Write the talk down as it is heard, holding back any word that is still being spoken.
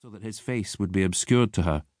so that his face would be obscured to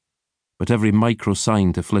her, but every micro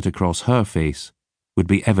sign to flit across her face would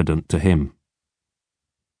be evident to him.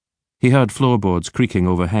 He heard floorboards creaking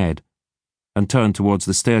overhead and turned towards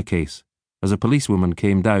the staircase as a policewoman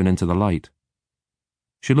came down into the light.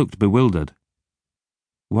 She looked bewildered.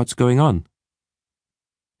 "What's going on?"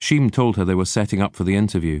 Sheem told her they were setting up for the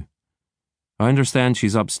interview. "I understand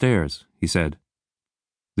she's upstairs," he said.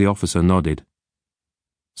 The officer nodded.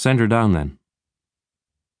 "Send her down then."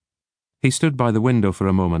 He stood by the window for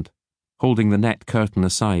a moment, holding the net curtain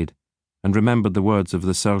aside, and remembered the words of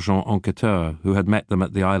the sergent enquêteur who had met them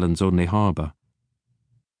at the island's only harbour.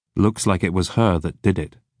 Looks like it was her that did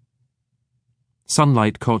it.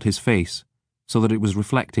 Sunlight caught his face, so that it was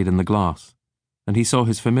reflected in the glass, and he saw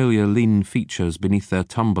his familiar lean features beneath their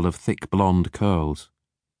tumble of thick blonde curls.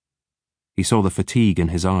 He saw the fatigue in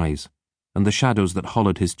his eyes, and the shadows that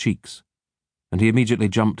hollowed his cheeks, and he immediately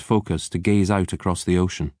jumped focus to gaze out across the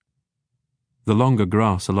ocean. The longer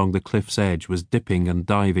grass along the cliff's edge was dipping and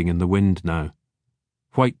diving in the wind now,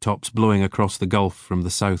 white tops blowing across the gulf from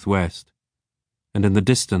the southwest, and in the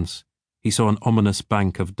distance he saw an ominous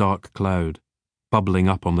bank of dark cloud bubbling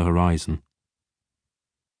up on the horizon.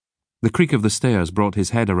 The creak of the stairs brought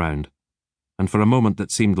his head around, and for a moment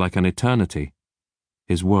that seemed like an eternity,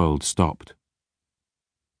 his world stopped.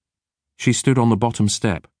 She stood on the bottom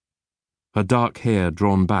step, her dark hair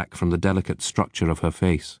drawn back from the delicate structure of her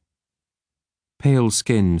face. Pale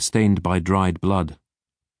skin stained by dried blood.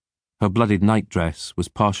 Her bloodied nightdress was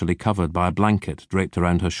partially covered by a blanket draped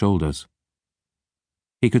around her shoulders.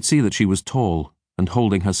 He could see that she was tall and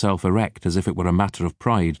holding herself erect as if it were a matter of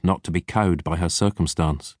pride not to be cowed by her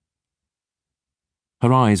circumstance.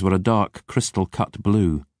 Her eyes were a dark crystal-cut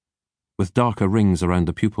blue, with darker rings around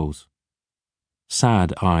the pupils.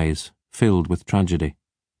 Sad eyes filled with tragedy.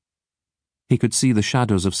 He could see the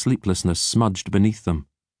shadows of sleeplessness smudged beneath them,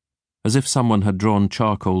 as if someone had drawn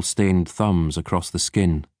charcoal-stained thumbs across the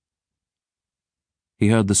skin. He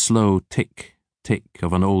heard the slow tick-tick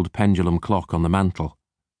of an old pendulum clock on the mantel,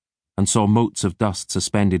 and saw motes of dust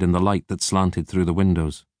suspended in the light that slanted through the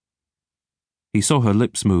windows. He saw her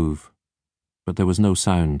lips move, but there was no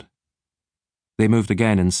sound. They moved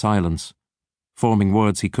again in silence, forming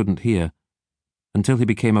words he couldn't hear, until he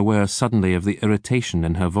became aware suddenly of the irritation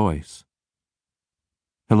in her voice.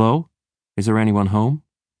 "Hello? Is there anyone home?"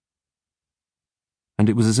 And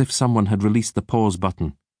it was as if someone had released the pause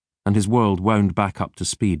button, and his world wound back up to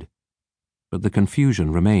speed. But the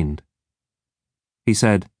confusion remained. He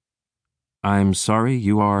said, "I'm sorry,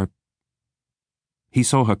 you are—" He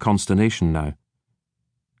saw her consternation now.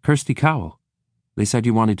 "Kirsty Cowell. They said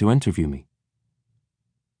you wanted to interview me."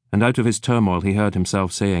 And out of his turmoil he heard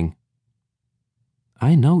himself saying,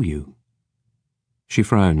 "I know you." She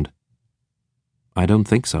frowned. "I don't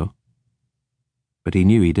think so." But he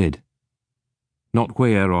knew he did. Not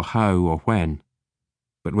where or how or when,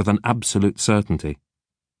 but with an absolute certainty.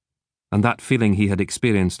 And that feeling he had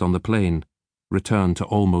experienced on the plane returned to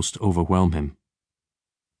almost overwhelm him.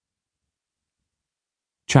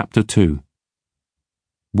 Chapter 2.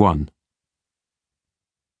 1.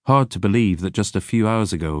 Hard to believe that just a few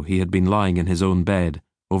hours ago he had been lying in his own bed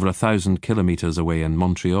over 1,000 kilometres away in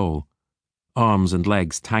Montreal, arms and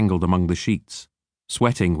legs tangled among the sheets,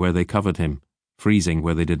 sweating where they covered him, freezing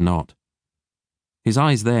where they did not. His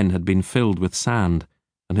eyes then had been filled with sand,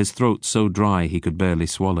 and his throat so dry he could barely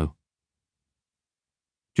swallow.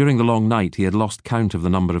 During the long night he had lost count of the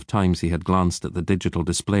number of times he had glanced at the digital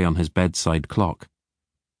display on his bedside clock.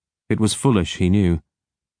 It was foolish, he knew.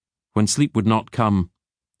 When sleep would not come,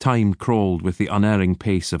 time crawled with the unerring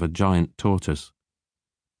pace of a giant tortoise.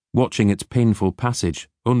 Watching its painful passage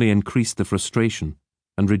only increased the frustration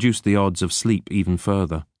and reduced the odds of sleep even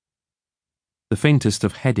further. The faintest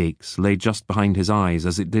of headaches lay just behind his eyes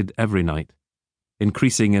as it did every night,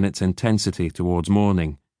 increasing in its intensity towards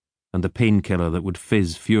morning, and the painkiller that would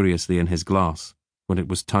fizz furiously in his glass when it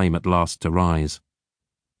was time at last to rise.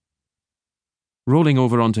 Rolling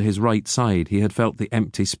over onto his right side, he had felt the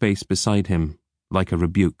empty space beside him like a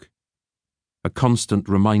rebuke, a constant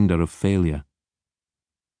reminder of failure,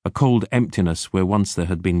 a cold emptiness where once there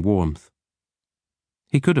had been warmth.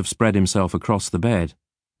 He could have spread himself across the bed,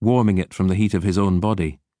 warming it from the heat of his own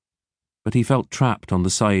body, but he felt trapped on the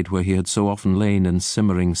side where he had so often lain in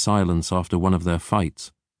simmering silence after one of their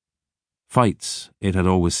fights. Fights, it had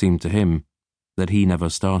always seemed to him, that he never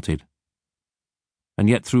started. And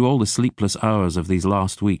yet through all the sleepless hours of these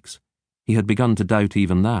last weeks, he had begun to doubt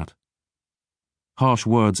even that. Harsh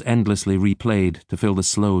words endlessly replayed to fill the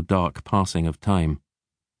slow, dark passing of time.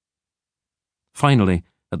 Finally,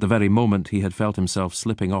 at the very moment he had felt himself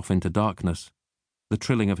slipping off into darkness, The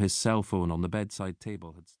trilling of his cell phone on the bedside table had